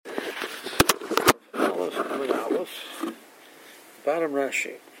Bottom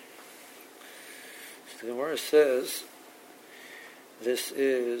Rashi. The Gemara says this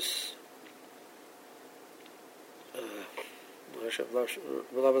is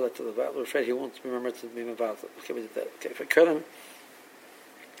he won't remember to be Mavata. Okay, we did that. Okay, for Kalim.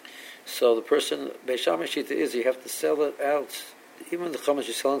 So the person Beishamai Shita is you have to sell it out. Even the chametz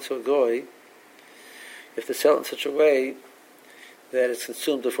you're selling to a goy, you have to sell it in such a way that it's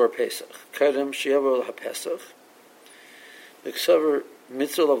consumed before Pesach. Kalim Shiavo HaPesach. Miksaver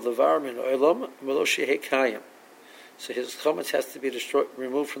mitzvah of the varmin oilam meloshi hekayim. So his chametz has to be destroyed,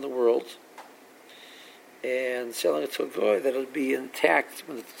 removed from the world, and selling it to a goy that it'll be intact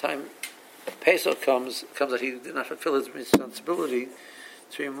when the time Pesach comes that he did not fulfill his responsibility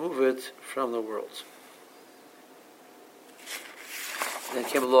to remove it from the world. Then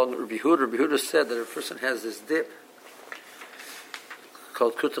came along Rabbi Huda. Rabbi Huda said that if a person has this dip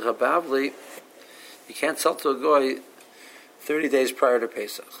called Kutach HaBavli, you can't sell to a goy 30 days prior to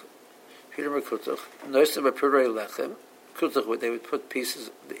Pesach. Peter Kutach. Noisem b'purei lechem. Kutach, they would put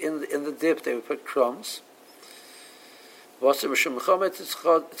pieces in the dip. They would put crumbs. Wasser b'shum chametz. It's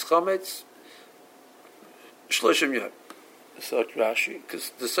chametz. Shloshim yom. So Rashi,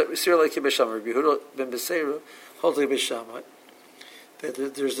 because the Sir like Beishamai, Rabbi Yehuda ben Beseira holds like Beishamai.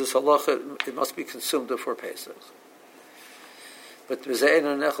 There's this halacha. It must be consumed before Pesach. But Bezein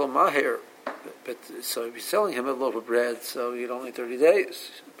nechol mahir. But so if you're selling him a loaf of bread, so you don't need 30 days.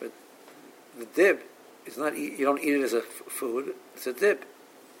 But the dip is not. You don't eat it as a food. It's a dip.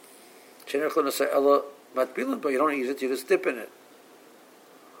 But you don't eat it. You just dip in it.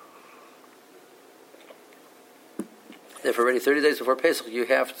 Therefore, already 30 days before Pesach, you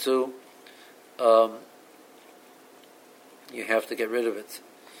have to get rid of it.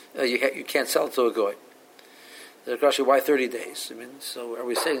 You can't sell it to a goy. The question: why 30 days? I mean, so are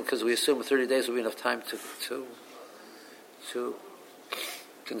we saying because we assume 30 days will be enough time to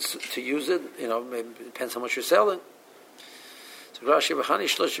use it? You know, maybe it depends how much you're selling. So Rashi b'chani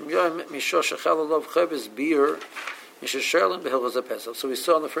shloshim yom mishosh achal alav chavis beer mishisherlin behilchos Pesach. So we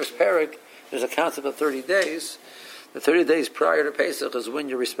saw in the first parak there's a concept of 30 days. The 30 days prior to Pesach is when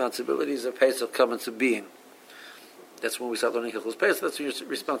your responsibilities of Pesach come into being. That's when we start learning Hilchos Pesach. That's when your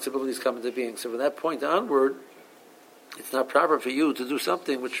responsibilities come into being. So from that point onward, it's not proper for you to do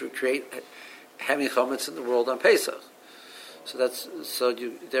something which would create having chametz in the world on Pesach. So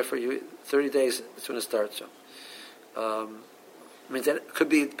 30 days is when it starts. So, I mean that could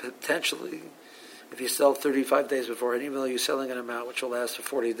be potentially if you sell 35 days before, and even though you're selling an amount which will last for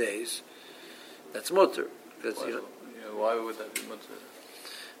 40 days, that's mutter. Why would that be mutter?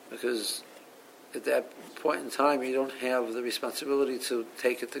 Because at that point in time, you don't have the responsibility to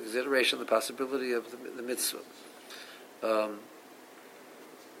take into consideration the possibility of the mitzvah.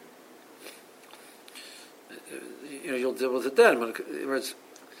 You'll deal with it then.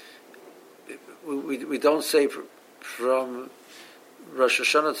 We don't say from Rosh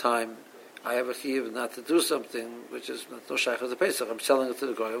Hashanah time, I have a chiyuv not to do something which is no shaykh of the Pesach. I'm selling it to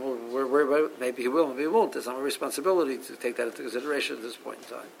the guy. Well, maybe he will, maybe he won't. It's not my responsibility to take that into consideration at this point in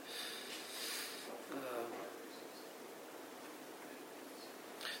time.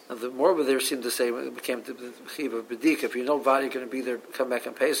 Now the more there seemed to say it became the chiyuv of bedika. If you know Vadi you're going to be there, come back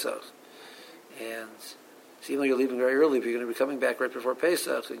on Pesach, and so even though you're leaving very early, if you're going to be coming back right before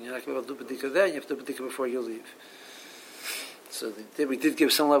Pesach, and you're not going to be able to do bedika then, you have to do bedika before you leave. So we did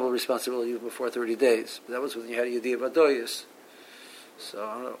give some level of responsibility even before 30 days. But that was when you had a Yediyah Badoyas. So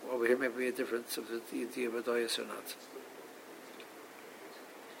I don't know, over here maybe a difference of the Yediyah Badoyas or not.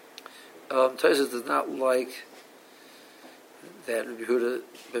 Tosfos does not like that Rabbi Yehuda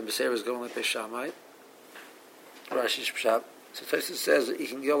ben Beseira is going like Beishamai. Rashi's Pshat. So Tosfos says that he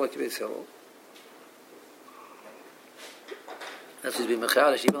can go like Beis Hillel. That's his being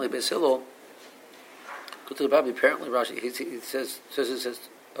Mechadish, even like Beis Hillel. To the Bible, apparently Rashi he says two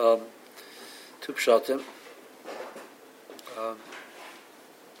pshatim.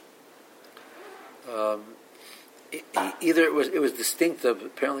 Either it was distinctive.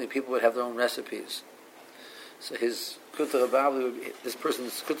 Apparently, people would have their own recipes. So his Kutach HaBavli, this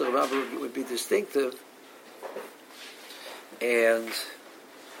person's Kutach HaBavli would be distinctive, and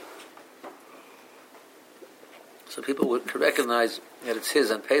so people would recognize that it's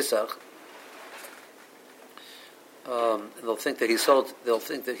his on Pesach. And they'll think that he sold. They'll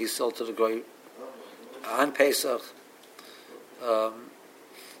think that he sold to the goy on Pesach, or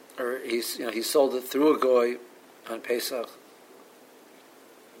he sold it through a goy on Pesach.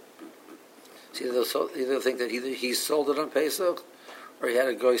 So either they'll think that either he sold it on Pesach, or he had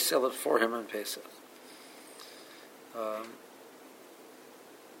a goy sell it for him on Pesach.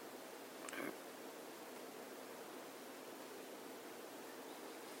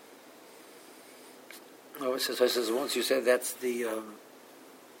 Oh, it says once you say that's the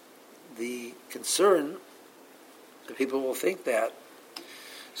concern, that people will think that.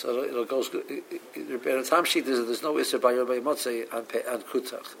 So it'll go. By the time sheet there's no Isser by Rabbi Motzei on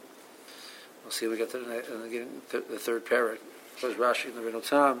Kutach. We'll see. We get to the third parak. First Rashi in the Reno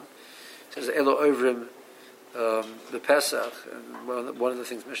Tam says Elo Ovrim the Pesach, and one of the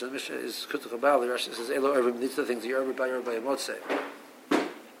things mentioned in the Mishnah is Kutach Abali. Rashi says Elo Ovrim. These are the things you're over by Rabbi Motzei.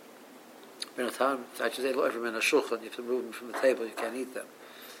 Reno Tam actually Elo Ovrim in a shulchan. You have to remove them from the table. You can't eat them.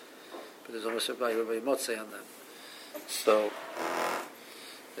 But there's almost by Rabbi Motzei on them. So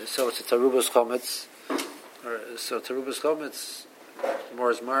it's a Tarubas Chometz. So Tarubas Chometz, more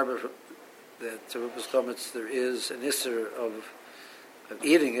as Marber. That Tarubas Chometz, there is an isser of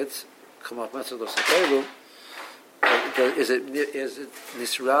eating it. Is it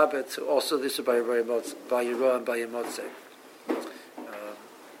nisrabet also this by Yirah and by Yemotzei?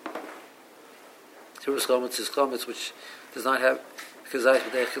 Tarubas Chometz is Chometz which does not have kazayis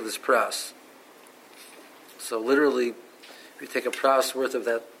b'deichel is pras. So literally, if you take a pras worth of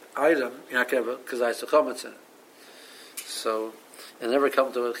that item, you're not going to have a kazayis chometz in it. So it never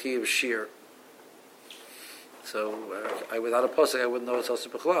come to a chiyuv shir. So without a pasuk, I wouldn't know it's also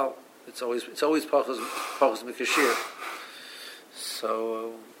b'chlal. It's always pachos mikashir.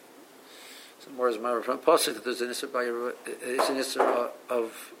 So more as my from pasuk that there's an isser by it's an isser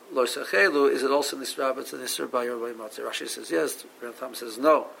of lo sachelu. Is it also in this rabbi? It's an isser by Rabbi Motzei. Rashi says yes. Rabbi Tam says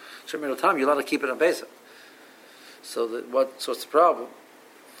no. Shemir Tam, you're allowed to keep it on Pesach. So what's the problem?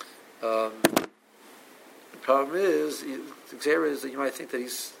 The problem is the xera is that you might think that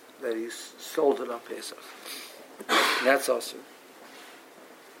he's sold it on Pesach. And that's also.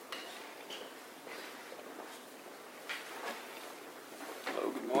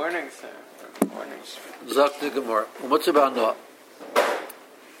 Hello, good morning, sir. Good morning, sir. Zak the Gemara. What's about Noah?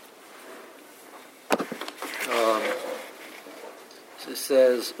 It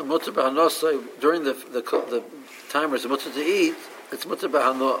says mutter b'hanosai during the time where it's mutter to eat. It's mutter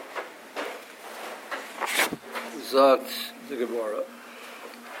b'hanoah. Zak the Gemara.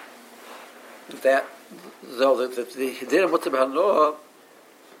 That though the din of mutter b'hanoah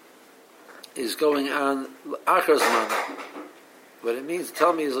is going on achar zman. What it means to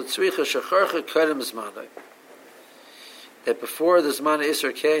tell me is l'tzricha shecharcha kedem zmanai. That before the zman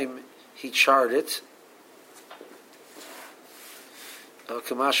Isser came, he charred it.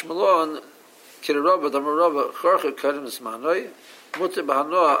 Kamash Malon, Kirabba, Damarabba, Chorcha Kedem Zmanoi, Mutter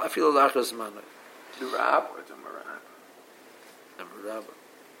Bahanoah, Afil Lachar Zmanoi. Durab or Damarab? Damarabba.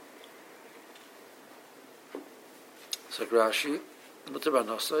 So Rashi, Mutter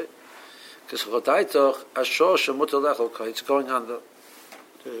Bahanosai, because Chodaitoch, Ashosh, Mutter Lechol, it's going on the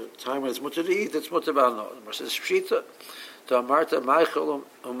time when it's Mutter to eat, it's Mutter Bahanoah. The Mar says, Pshita, Damarta, Meichel,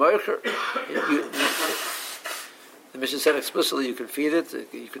 Umaycher, the mission said explicitly you can feed it,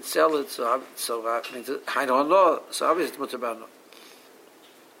 you can sell it, so I mean, I don't know, so obviously it's mutter b'hanoah.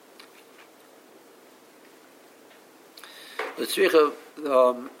 The tzricha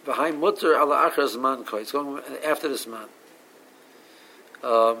behind mutter ala achar zman koi, it's going after this man.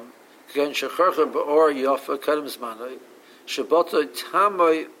 Again, shecharcha ba'or yofa kadem zmanoi, shaboto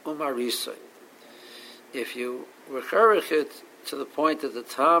tamoy umarisoi. If you recharich it to the point that the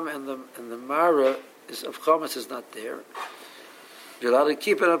tam and the mara of chometz is not there, you're allowed to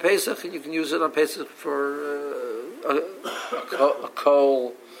keep it on Pesach, and you can use it on Pesach for a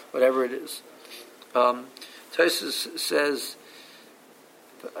coal, whatever it is. Tosfos says,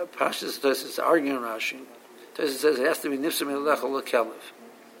 Pashas Tosfos is arguing Rashi. Tosfos says it has to be nifsum elechol lekelev.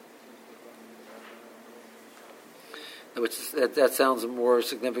 Which that sounds more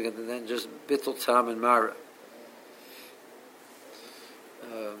significant than just bittul tam and mara.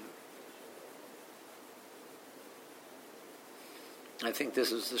 I think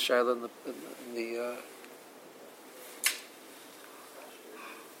this is the shaila in the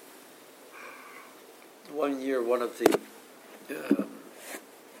one year, one of the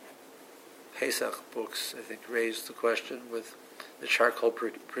Pesach books, I think, raised the question with the charcoal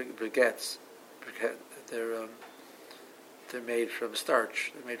briquettes. They're made from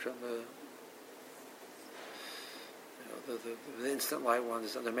starch. They're made from the instant light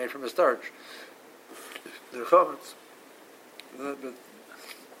ones. They're made from a starch. They're chometz. The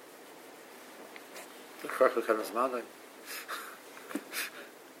charcoal kind of zmanai.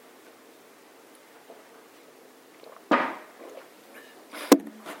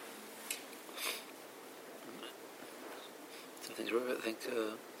 I think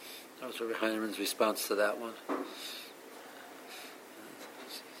that was Rabbi Heinemann's response to that one.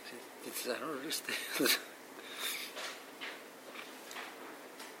 I don't understand.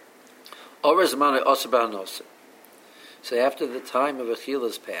 Over Zman also b'hanosa. So after the time of Achila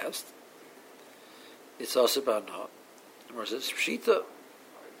is passed, it's also b'hanosa. Whereas it's Pshita.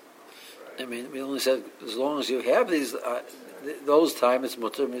 I mean, we only said as long as you have these, those time it's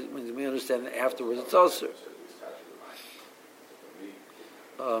mutter. We understand that afterwards it's also.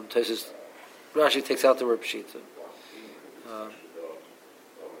 Rashi takes out the word Pshita.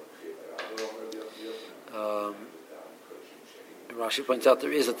 Rashi points out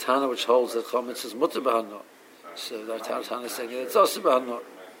there is a Tana which holds that Chometz is mutter b'hano. So our Tana is saying that it's also b'hano.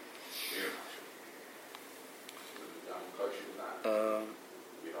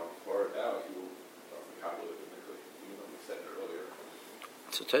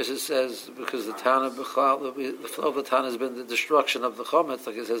 So Tosfos says because the Tana the flow of the Tana has been the destruction of the Chometz,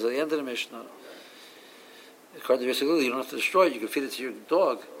 like it says at the end of the Mishnah. According to Yisrael, you don't have to destroy it; you can feed it to your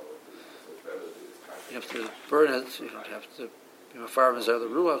dog. You have to burn it. You don't have to. Farmers are the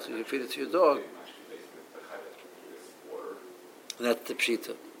ruach. You can feed it to your dog, and that's the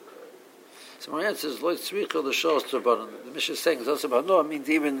pshita. So my answer is like tzricha l'shos t'rabanan. The Mishnah is saying it's also about no. It means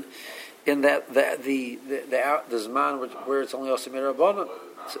even in that the zman where it's only also mirabanan,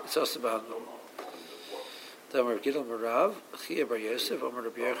 it's also about no. Damar Gidol Marav Chia Bar Yosef Amar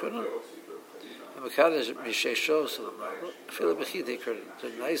Rabbi Yochanan. Makadosh Mishesho Salam. Feel bechidei kurd. The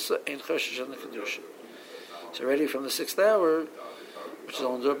nice ain't choshesh on the kedusha. So already from the 6th hour, which is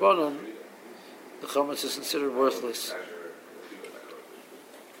on the Rabbanon, the chometz is considered worthless.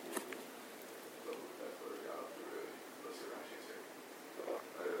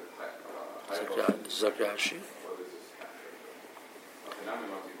 Zakrashi.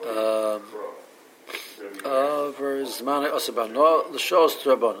 Over Zmane Osaban. No, the show is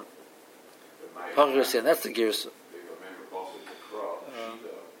Rabbanon. Pagirsin. That's the Girsa.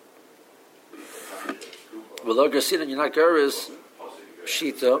 Below Gersin and you're not Geris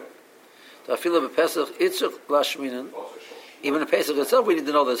Shita. The Afila Pesach Itzuk Lashminin. Even in Pesach itself, we need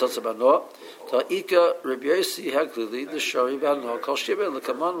to know that it's also about Noah. The Ika Rabbi Yossi Haglili, the Shari about Noah. Kol Shibah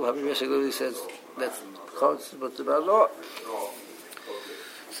Lekaman will have Rabbi Yossi Haglili says that's what's about Noah.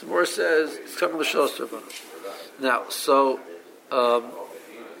 Some more says it's coming to show us to about now. So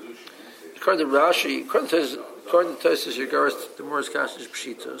according to Rashi, according to Tosfos, Yegaris the Morris Kash is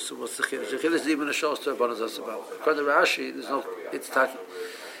Pshita. So what's the Chiddush? The Chiddush is even a show us to about us about. According to Rashi, there's no. It's talking.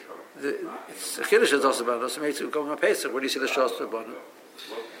 It's a Chiddush is also about us. So maybe going on Pesach. Where do you see the show us to about?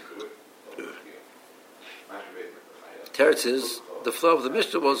 Teretz is the flow of the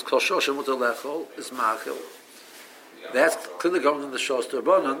Mishnah was Kol Shosha Mutar Lechol is Machil. That's clearly going in the Shos to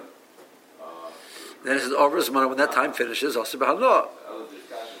Rabbanan. Then it says over Zman when that time finishes also b'Hanoah.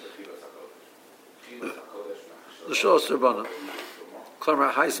 The Shos to Rabbanan.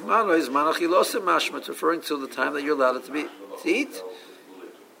 Klamar Haismano is Manachilosim Mashmat, referring to the time that you're allowed it to eat.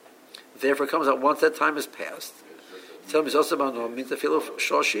 Therefore, it comes out once that time has passed. Tell me it's also b'Hanoah means the feel of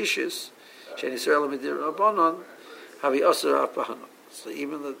Shoshishis. Sheni Yisrael Midir Rabbanan. Havi Osir Af b'Hanoah. So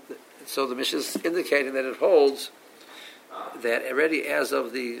even so the Mishnah is indicating that it holds that already as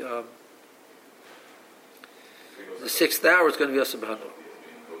of the 6th hour it's going to be also b'Hanoah.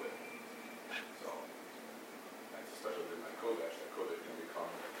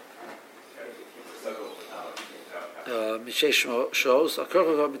 Mishesh shows a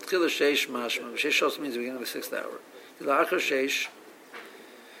korach mitchila sheish mashma. Mishesh shows means the beginning of the 6th hour. The la'achar sheish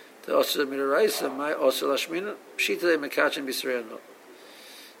the osir midaraisa my osir lashmina pshita de mekachin b'Yisrael.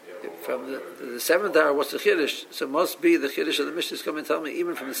 From the 7th hour, what's the Chiddush? So it must be the Chiddush of the Mishnah is coming and tell me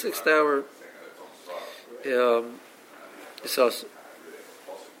even from the 6th hour, it's also.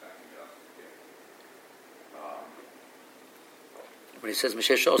 When he says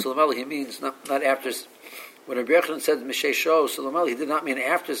Mishesh Shos Salamali, he means not after. When Rabbi Yochanan said Mishesh Shos Salamali, he did not mean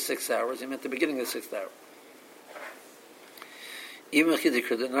after 6 hours. He meant the beginning of the 6th hour. Even Chiddush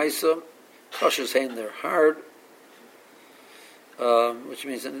the Naisa, Kosher's saying they're hard. Which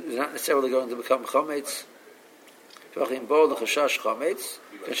means they're not necessarily going to become chametz. Even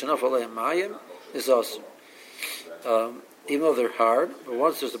though they're hard, but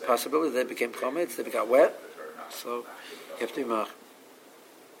once there's a possibility they became chametz, they got wet, so you have to be mach.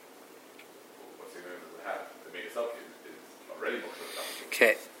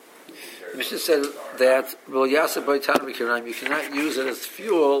 Okay. The Mishnah said that you cannot use it as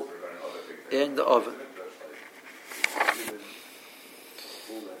fuel in the oven.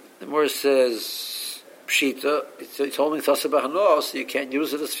 The Gemara says Pshita. It's only Tasa b'Hanoah, so you can't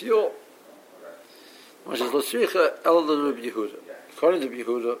use it as fuel. The Gemara says L'tzricha el Rabbi Yehuda. According to Rabbi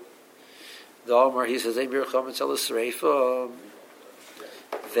Yehuda, the Omar he says Ein bir chametz el sreifa,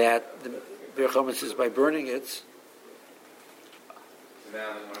 that the bir chametz is by burning it.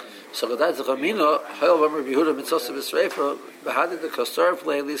 So that's the Chamina. However, Rabbi Yehuda mitzvah b'sreifa b'hadid the kostar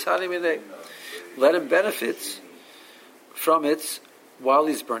v'leilis hadim. Let him benefit from it while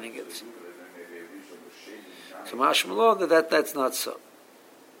he's burning it. Kamash Malon, that's not so.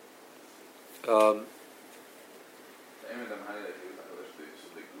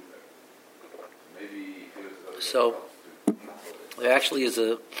 So there actually is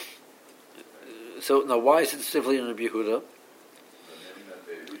a. So now, why is it specifically in Rabbi Yehuda?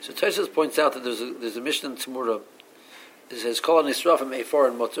 So Tosfos points out that there's a mission in Tzmura. It says Kol Nisrafim Eifor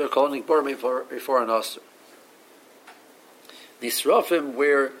and Motor, Kol Nikborim Eifor and Aser. Nisrafim,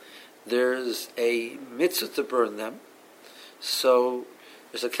 where there's a mitzvah to burn them, so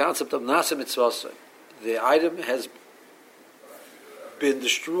there's a concept of Nasa Mitzvah. The item has been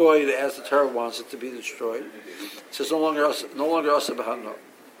destroyed as the Torah wants it to be destroyed, so it's no longer Asa B'Hano.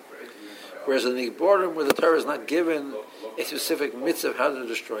 Whereas in the Nikborim, where the Torah is not given a specific mitzvah of how to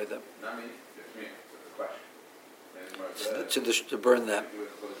destroy them, to burn them.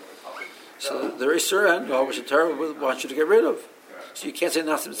 So there is Surah, which the Torah wants you to get rid of. So you can't say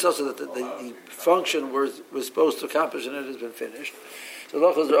Nasa Mitzvah, so that the function was supposed to accomplish and it has been finished. So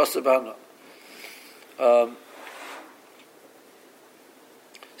Lachos are Asa B'Hano. So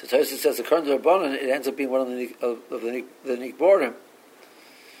Tosfos says according to Rabbanan, it ends up being one of the Nikborim.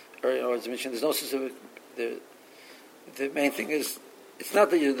 Or as mentioned, there's no specific. The main thing is, it's not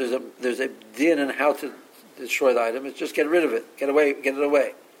that there's a din on how to destroy the item. It's just get rid of it, get it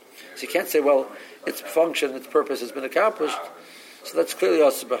away. So you can't say, well, its function, its purpose has been accomplished. So that's clearly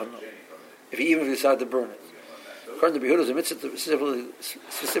also B'Hano. Even if you decide to burn it, according to Behuda's mitzvah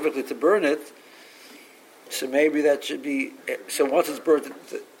specifically to burn it. So maybe that should be. So once it's burnt,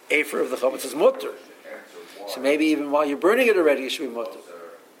 the afer of the chametz is mutter. So maybe even while you're burning it already, it should be mutter.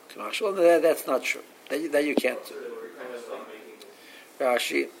 That's not true. That you can't do.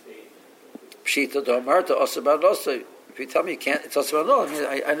 Rashi, Pshita Domarta Osaban Osa. If you tell me you can't, it's Osaban No. I mean,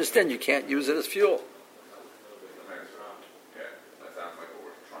 I understand you can't use it as fuel.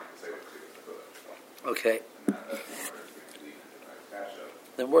 Okay.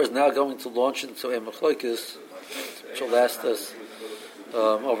 The war is now going to launch into a machlokes, which will last us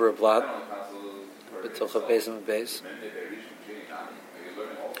over a blot, until Chavbezim and Beis.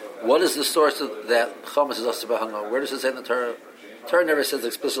 What is the source of that chametz is also b'hano? Where does it say in the Torah? The Torah never says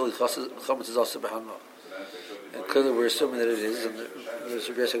explicitly chametz is also b'hano. And clearly we're assuming that it is, and there's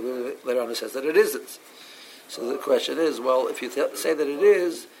a verse later on that says that it isn't. So the question is, well, if you say that it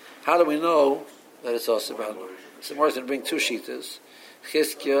is, how do we know that it's also b'hano? So more is going to bring two shitas,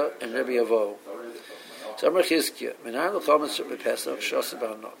 Chizkiah and Rabbi Avo. So Amar Chizkiah, Minayim l'chametz b'Pesach sh'asa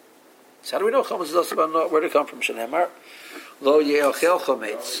b'hano. So how do we know chametz is also b'hano? Where did it come from? Shenemar Lo ye'ochel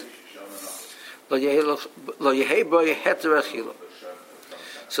chametz. Lo yehei bo yeheter achila.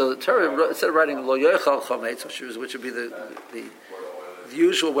 So the Torah, instead of writing lo ye'ochel chametz, which would be the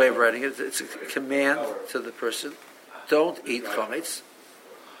usual way of writing it, it's a command to the person: don't eat chametz.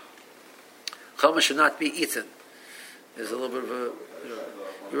 Chametz should not be eaten. There's a little bit of a.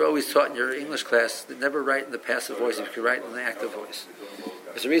 You're always taught in your English class to never write in the passive voice if you can write in the active voice.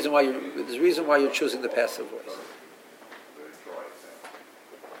 There's a reason why you're choosing the passive voice.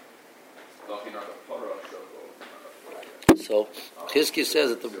 So Chizkiah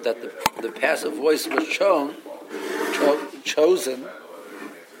says that the passive voice was chosen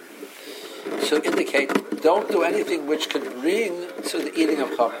to indicate don't do anything which could bring to the eating of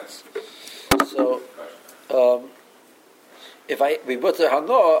chametz. So if we put the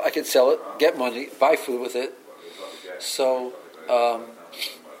hano, I can sell it, get money, buy food with it. So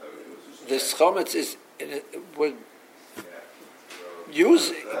this chametz would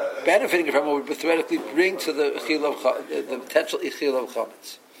benefiting from it would theoretically bring to the potential ichil of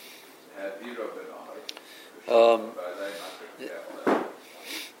chametz.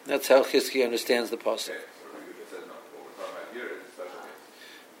 That's how Chizkiah understands the pasuk.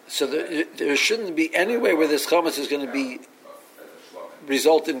 So there shouldn't be any way where this chametz is going to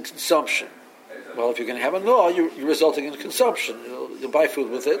result in consumption. Well, if you're going to have a no, you're resulting in consumption. You'll buy food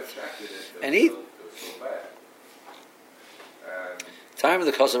with it and eat. Time of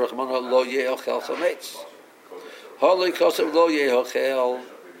the kosev rachmana lo ye'ochel chametz. Holoi kosev lo ye'ochel.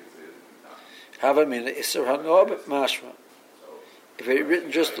 Hava mina iser hanob mashma. If it had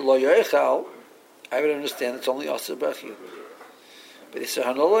written just lo ye'ochel, I would understand it's only aser b'achil. But iser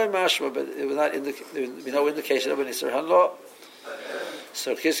hanolo mashma, but it would not there would be no indication of an iser hanolo.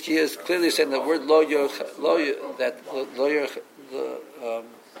 So Chizkiah is clearly saying the word lo yochel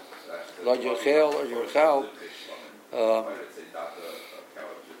or yochel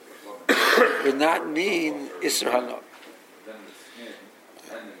would not mean Isser Hano.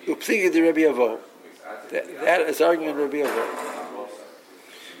 Upligi the Rabbi Avo. That is arguing Rabbi Avo.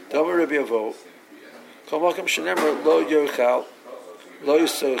 Domer Rabbi Avo. Komakam shenemer lo yochal, lo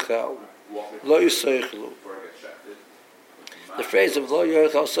yisochal, lo yisochlu. The phrase of lo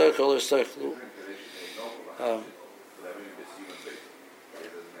yochal sochel or sochlu.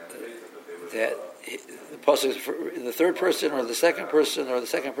 That the pasuk is in the third person or the second person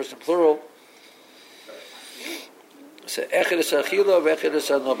plural. So echad es achila, echad es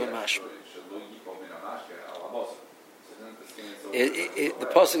ano b'mashma. The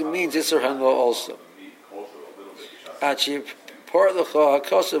pasuk means Isser Hanlo also. Achi part lecha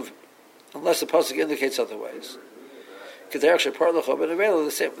hakasav, unless the pasuk indicates otherwise. Because they're actually part lecha, but available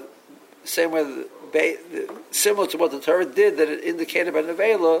the same way, similar to what the Torah did, that it indicated by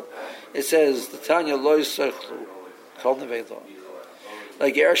nevela. It says the Tanya lo yisachlu called nevela.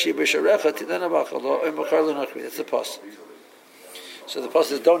 Like Yerashi b'sharecha tinana b'achalo emachar l'nachri. That's the pasuk. So the pasuk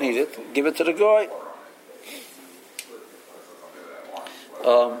says, don't eat it, give it to the goy.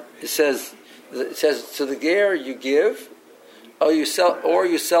 It says to the ger you give, or you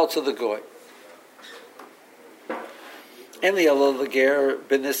sell to the goy. And the Allah the ger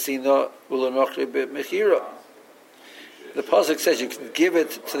benesina ulanachri b'mechira. The pasuk says you can give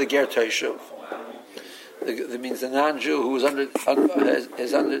it to the ger Toshuv. That means the non-Jew who has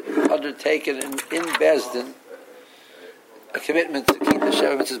undertaken in Bezdin a commitment to keep the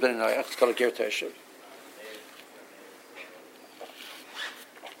Sheva Mitzvahs Ben Noach. It's called a ger Toshuv.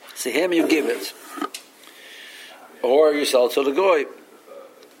 To him you give it, or you sell it to the goy.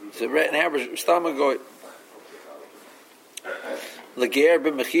 It's an average stomach goy. The ger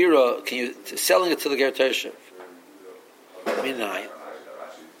b'mechira, can you selling it to the ger Toshuv? Minayin.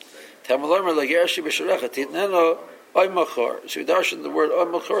 Tamalomer the ger shi b'sharecha titneno oy machor. So darshan the word oy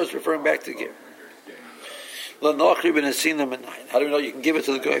machor is referring back to ger. L'nochri b'nesina minayin. How do we know you can give it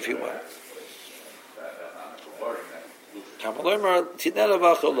to the goy if you want? Tamalomer titneno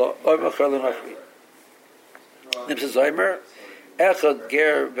v'acholo oy machor l'nochri. Nimsa zaymer echad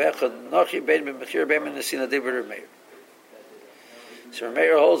ger v'echad nochri bein b'mechir bein b'nesina devar meir. So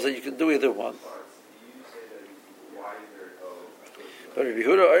Meir holds that you can do either one. But Rabbi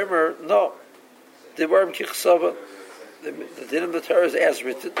Yehuda Omer, no. The worm kichsava. The din of the Torah is as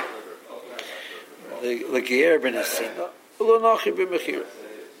written. The geir ben esina. Ulo nachi b'mechir.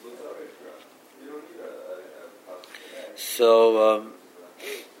 So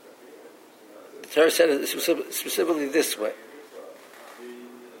the Torah said it specifically this way.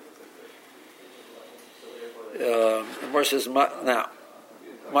 And Moshe says, now,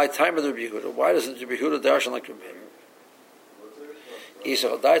 my time of the Rabbi Yehuda. Why doesn't Rabbi Yehuda darshan like Rabbi Meir?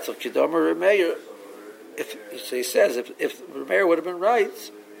 So he says, if Rabbi Meir would have been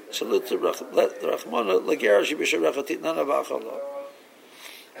right, salute to Rachmana lagerashi b'sharecha titnana v'achalo.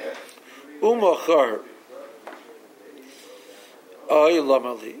 Umachar oy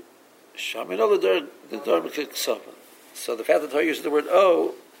lamali shamino the dar mekiksavan. So the fact that Torah uses the word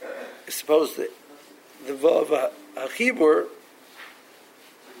 "o" is supposed to the vav hachibur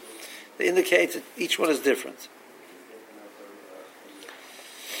indicates that each one is different.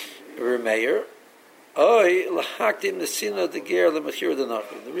 Remeir, oy lahaktim nesina the ger lemachir the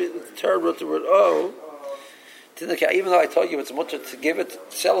nachri. The Torah wrote the word "o" to indicate, even though I told you it's mutter to give it,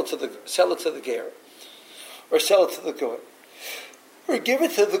 sell it to the ger, or sell it to the goy, or give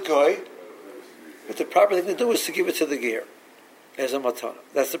it to the goy. But the proper thing to do is to give it to the ger as a matana.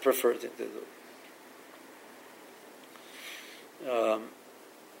 That's the preferred thing to do.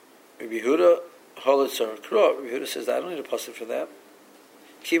 Rabbi Yehuda Holitzar Kro. Rabbi Yehuda says, I don't need a pasuk for that.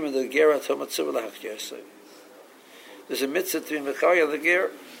 Kima the Gera Tomatzuv Lahach Yosef. There's a mitzvah to be Mechaya the Ger.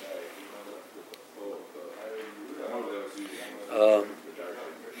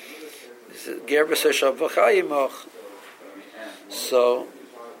 Ger b'seshav v'chayimach. So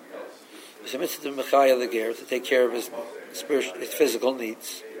there's a mitzvah to be Mechaya the Ger to take care of his spiritual, his physical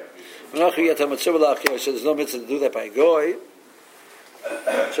needs. So there's no mitzvah to do that by goy.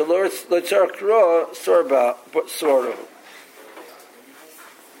 So let's our Kro Sorba Sordo.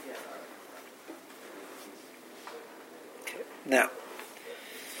 Now,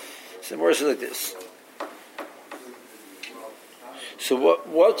 some words like this. So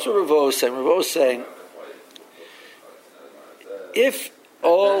what's Ravo saying? Ravo saying, if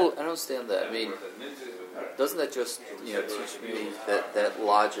all... I don't understand that. I mean, doesn't that just teach me that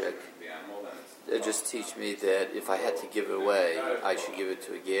logic? It just teach me that if I had to give it away, I should give it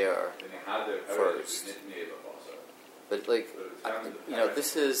to a ger first. But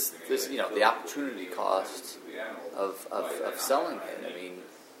this is the opportunity cost of selling it. I mean,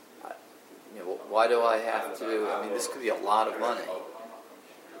 why do I have to? I mean, this could be a lot of money.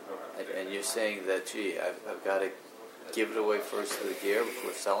 and you're saying that, gee, I've got to give it away first to the ger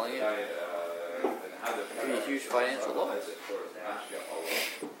before selling it. It could be a huge financial loss.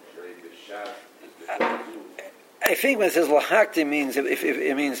 I think when it says lahakti means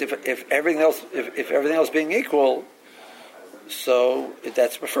if everything else being equal, so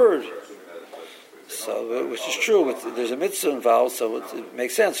that's preferred. So, which is true. There's a mitzvah involved, so it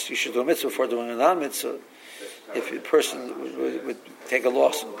makes sense. You should do a mitzvah before doing a non-mitzvah. If a person would take a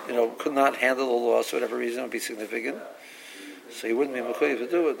loss, could not handle the loss for whatever reason, it would be significant. So he wouldn't be mechuyev to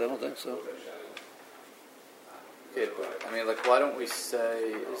do it. I don't think so. Okay, but why don't we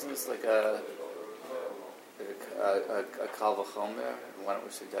say? Isn't this like a kal v'chomer? Why don't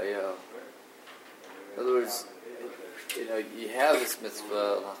we say dayo? In other words, you have this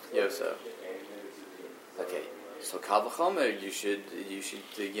mitzvah yosa. Okay, so kal v'chomer, you should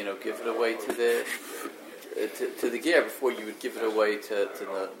give it away to the ger before you would give it away to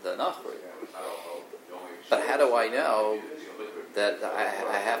the nachri. But how do I know that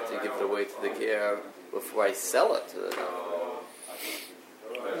I have to give it away to the ger before I sell it to the nachri?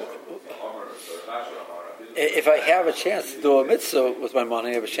 If I have a chance to do a mitzvah with my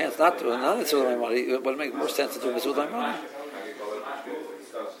money, I have a chance not to do a non-mitzvah with my money. It would make more sense to do a mitzvah with my money.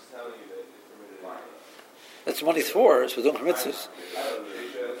 That's what money's for. It's for doing mitzvahs.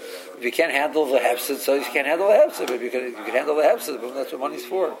 If you can't handle the hefsid, so you can't handle the hefsid. But you can handle the hefsid, but that's what money's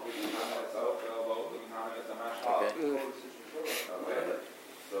for. Okay.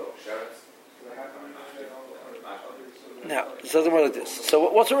 Now, it says more like this.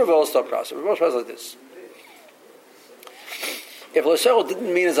 So, what's a reveal stop process? A reveal process like this. If L'Shechel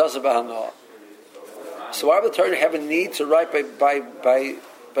didn't mean it's also b'hanah, so why would the Torah have a need to write by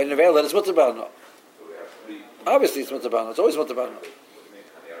Nevel that it's mutter b'hanah? Obviously, it's mutter b'hanah. It's always mutter b'hanah.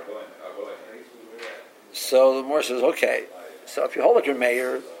 So the Mor says, okay. So if you hold like your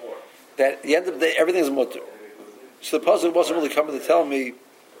mayor, that at the end of the day everything's mutter. So the puzzle wasn't really coming to tell me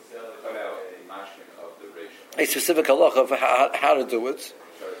a specific halacha of how to do it.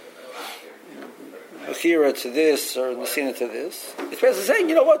 Mechira to this or Nesina to this. It's basically saying,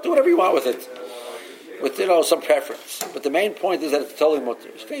 do whatever you want with it, with some preference. But the main point is that it's totally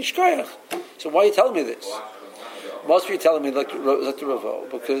mutter. So why are you telling me this? Most of you telling me like the Ravo,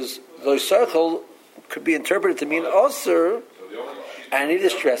 because the circle could be interpreted to mean osir, and I need to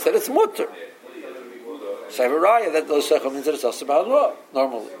stress that it's mutter. So I have a raya that the circle means that it's osir b'hanah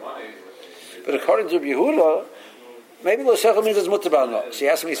normally. But according to Yehuda, maybe lo sechel means it's mutter b'hanah. So he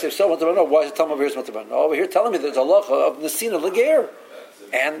asked me, he said, so mutter b'hanah, why is it telling me over here it's mutter b'hanah? Over here telling me there's a halacha of nesina leger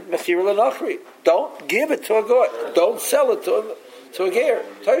and mechira lenachri. Don't give it to a goy. Don't sell it to a ger.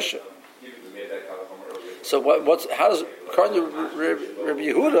 Tosha. So how does, according to Rabbi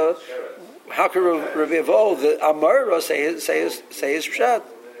Yehuda, how can Rabbi Yevo, the Amara, say his pshat?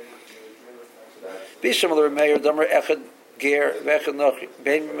 Bisham the Meir Damer Echad Ger Vechad Nachri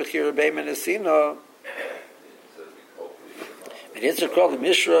Bein Mechira Bein Menesina. And it's called the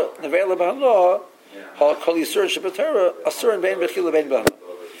Mishra Nevela B'Hanah. Hal Kol Yisur Shabbatara Asur and Bein Mechila Bein B'Hanah.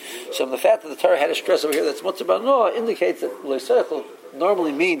 So the fact that the Torah had a stress over here that's Mutzah B'Hanah indicates that L'Yisrael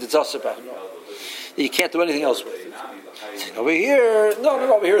normally means it's Asur B'Hanah. You can't do anything else with it. Over here, no,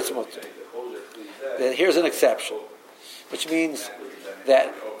 over here it's Mutzah. Then here's an exception, which means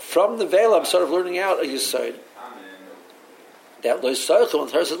that from the veil I'm sort of learning out a Yisod. That Lo Yisrael, when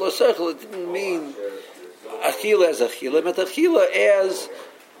the Torah says Lo Yisrael, it didn't mean Achila as Achila, it meant Achila as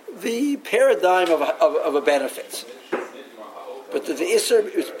the paradigm of a benefit. But the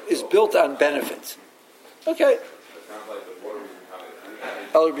Isser is built on benefits. Okay.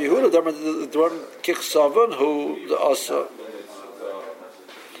 El Rabbi Yehuda, the one Kichsavan, who the Asa,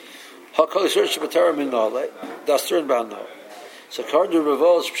 Hakol Yisur Shabbatara Minale, Dastur and B'Hanah. So according to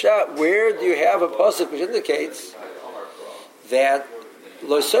Ravol's Pshat, where do you have a pasuk which indicates that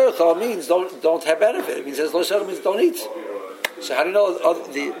Lo Yisrael means don't have benefit? It means Lo Yisrael means don't eat. So how do you know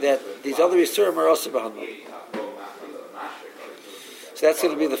that these other Yisurim are also B'Hanah? So that's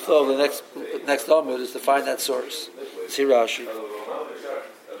going to be the flow of the next Amud, is to find that source. See Rashi.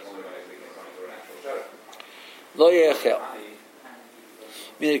 Lo Ye'echel.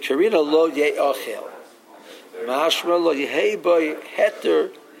 Meaning Karina Lo Ye'echel. Mashma Lo Yehei Boy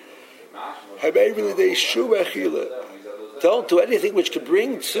Heter. Hamayvili Dei Shu Echila. Don't do anything which could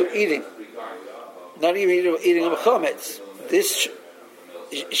bring to eating. Not even eating of chametz. This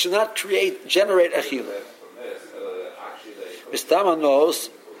should not generate achila. Mistama knows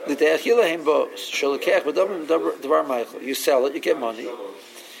that the achila himbo shalakech b'dam davar meichel. You sell it, you get money.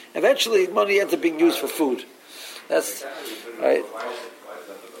 Eventually, money ends up being used for food. That's right.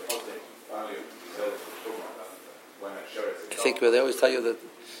 I think they always tell you that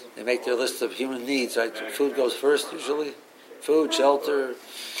they make their list of human needs. Right, food goes first usually, food, shelter.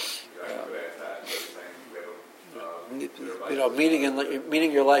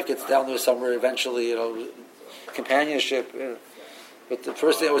 Meaning your life gets down there somewhere eventually. Companionship. But the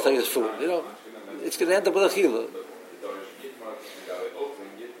first thing I always tell you is food. It's going to end up with a chila.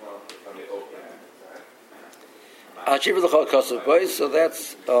 So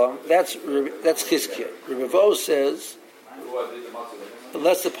that's Chizkiah. Rebbe Vo says,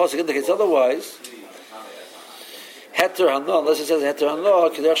 unless the pasuk indicates otherwise, Heter Hano, unless it says Heter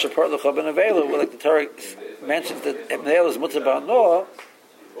Hano, Kedar Shapar L'cha Ben Avela, like the Torah mentions that Avela is Mutar Ba'ano,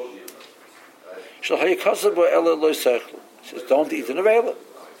 Shal HaYikasab Ela Lo Seichel. It says, don't eat an Avela.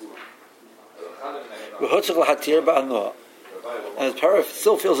 V'hotzach L'hatir Ba'ano. And the Torah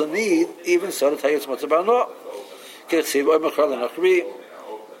still feels a need, even so, to tell you it's Mutar Ba'ano. Kedar Oy Mechar L'Nachri.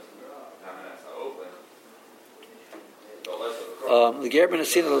 The Ger Ben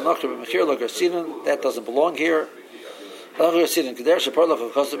Asina L'Nachri B'Mechir L'Garsinan, that doesn't belong here. The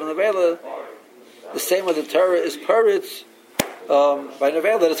same way the Torah is paritz by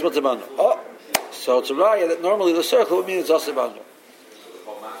Nevela that it's mutabanu. So it's a raya that normally the circle would mean it's asabanu.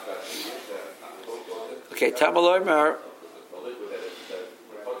 Okay, Tamaloi Mar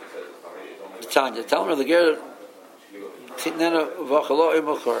Tanya, tell me the Ger Titnena Vachalo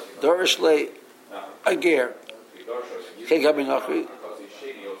Imachar Dorish Le Ager Kegabinachri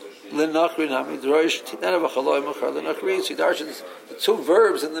L'nachri nami d'roish titnena v'chaloi machar l'nachri. So the two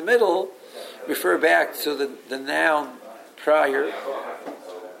verbs in the middle refer back to the noun prior.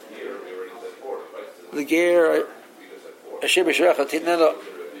 L'ger asher b'shrecha titnena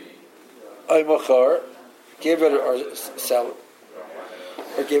oy machar, give it or sell it,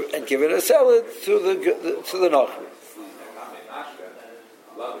 or give it or sell it to the nachri.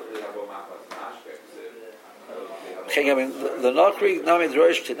 The Nachri Nami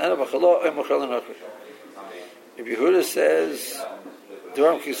Drosh Tinana Bachalo and Machal Nachri. If Yehuda says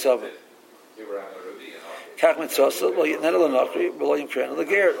Duram Kisab Kach Mitzvah, well Yitnana Nachri, below Yim Kran the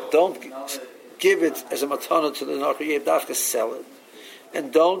Ger. Don't give it as a matana to the Nachri, you have to sell it.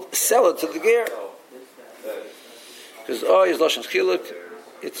 And don't sell it to the Ger. Because is Lashon Chiluk,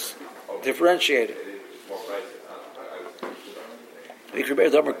 it's differentiated. We could bear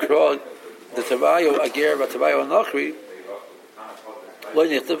Domer Krog. The Tavayo Ager Vatavayo Nachri.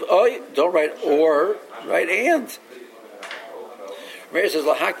 Don't write or, write and. Mary says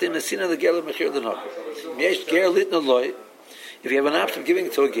Lahaktim Nesina the Ger Mechir the Nachri. Mesh Ger Litna Loy. If you have an option of giving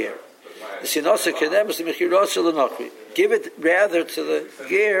it to a Ger, the Sinasa Kedemus the Mechir Rasa the Nachri. Give it rather to the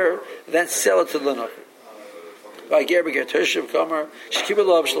Ger than sell it to the Nachri. By Ger Beger Tershiv Kamar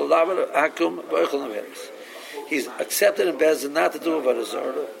Shkibalav Shalalav Akum Boichel Neveris. He's accepted in Bezin not to do a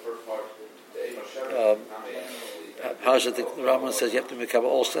Varazarda. How should the Rambam says you have to make up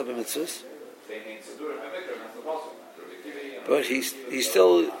all 7 mitzvahs, but he's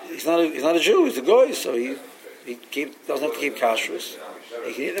not a Jew, he's a goy, so he doesn't have to keep kashrus.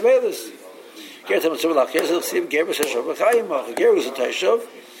 He can eat the vedas. Ger was a taishav.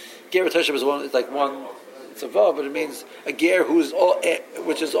 Ger taishav is one. It's like one. It's a vav, but it means a ger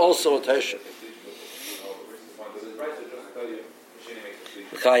which is also a taishav.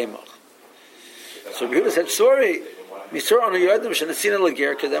 So Yehuda said, sorry, we understand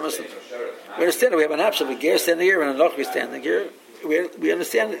that we have an option of a ger standing here and a nachri standing here. We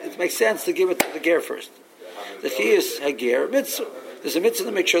understand it makes sense to give it to the ger first. The key is hager mitzvah. There's a mitzvah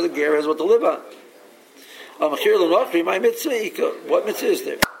to make sure the ger has what to live on. My mitzvah, what mitzvah is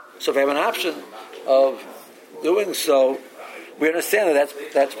there? So if I have an option of doing so, we understand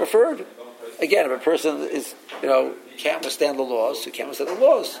that's preferred. Again, if a person is can't withstand the laws, he can't withstand the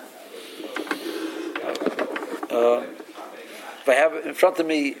laws. If I have in front of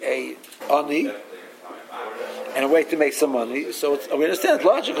me a ani and a way to make some money, so we understand it's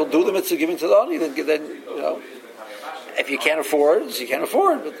logical. Do the mitzvah giving to the ani, then if you can't afford, you can't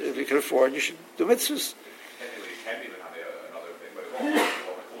afford. But if you can afford, you should do mitzvahs.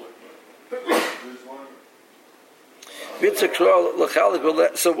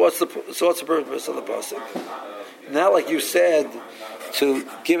 So what's the purpose of the pasuk? Not like you said to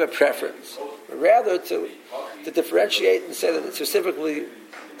give a preference, but rather to differentiate and say that it's specifically.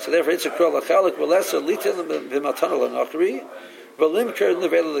 So therefore, it's a kol lachalik v'lesser litin b'matana l'nachri v'limker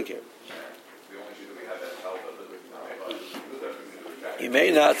nevela l'ger. You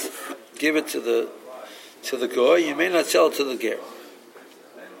may not give it to the goy. You may not sell it to the ger.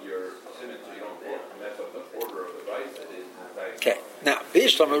 Okay. Now,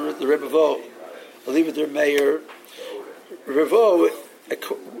 Bishlam the Rebbe Vo, I'll leave it to Meir. Rebbe Vo,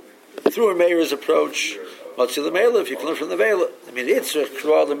 through a Meir's approach, What's the Mela? If you can learn from the Vela, I mean, it's a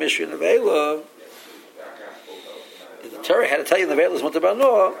Kral the Mishri in the Vela. The Torah had to tell you in the Vela is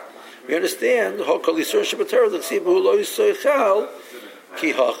Mutabano. We understand the whole Kalisur Shabbatar that Sibu Lo Yisoichal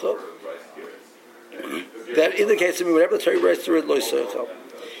Ki Hacha. That indicates to me whatever the Torah writes to read Lo Yisoichal.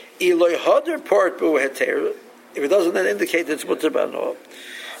 Eloi Hadar part Bu Heter. If it doesn't, then indicate that it's Mutabano.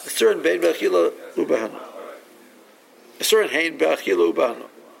 A certain Bein Bechila Ubahana. A certain Hein Bechila Ubahana.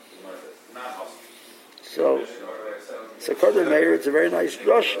 So according to Meir, it's a very nice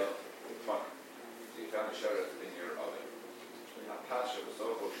drush.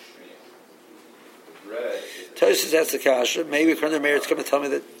 Tosis that's the kasha. Maybe according to Meir, it's going to tell me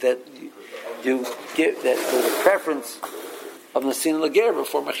that you give that there's a preference of Nasin Lager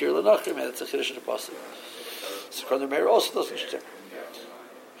before Machir Lanachrim, and it's a Chiddush in the Pasuk. So according to Meir also doesn't share.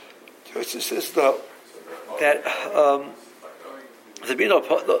 Tosis says though that if there be no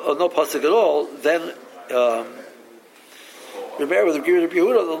Pasuk at all, then remember with the gear of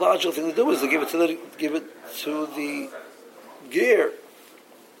Yehuda, the logical thing to do is to give it to the gear.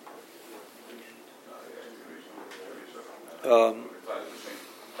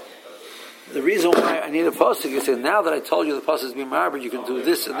 The reason why I need a pasuk is that now that I told you the pasuk is being marble, you can do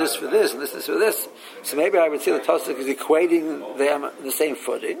this and this for this and this for this. So maybe I would say the pasuk is equating them in the same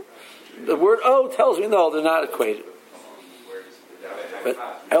footing. The word "o" tells me no, they're not equated. But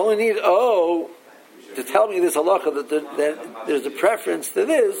I only need "o" to tell me this halacha that there's a preference to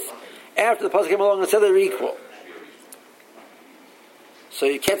this after the pasuk came along and said they're equal. So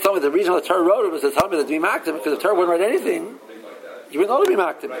you can't tell me the reason why the Torah wrote it was to tell me that to be maktim, because the Torah wouldn't write anything. You wouldn't know to be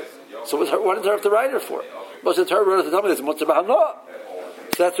maktim. So what did the Torah have to write it for? Most of the Torah wrote it to tell me it's mutzah b'hanoah.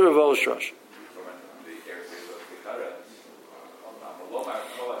 So that's the Ravo's Shrosh.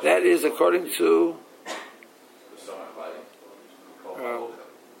 That is according to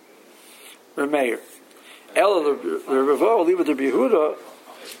Rameir. Ella the Ravo will leave it to Yehuda.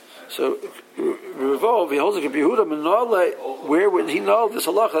 So Ravo, if he holds it to Yehuda, where would he know this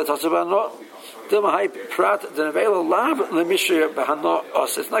halacha that talks about no? It's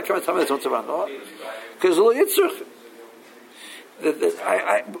not coming to tell me it's about no, because lo yitzrich.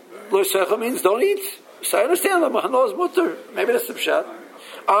 Lo yitzrich means don't eat. So I understand that mahano is mutter. Maybe that's the pshat.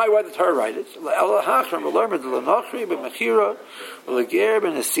 Why the Torah write it? Allah hachram v'lomer d'lanachri b'mechira v'leger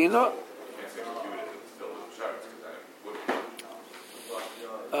b'nesina.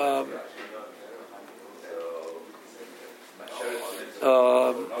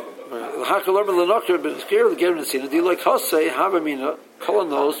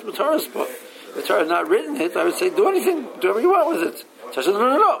 The Torah had not written it, I would say, do anything, do whatever you want with it. So I said,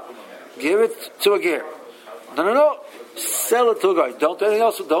 no. Give it to a ger. No. Sell it to a guy. Don't do anything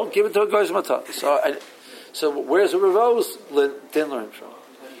else. Don't give it to a guy's matah. So where's the Ravo's didn't learn from?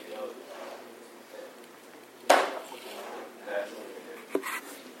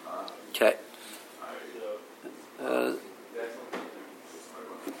 Okay.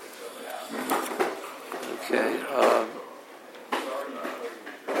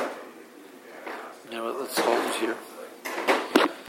 Let's hold it here.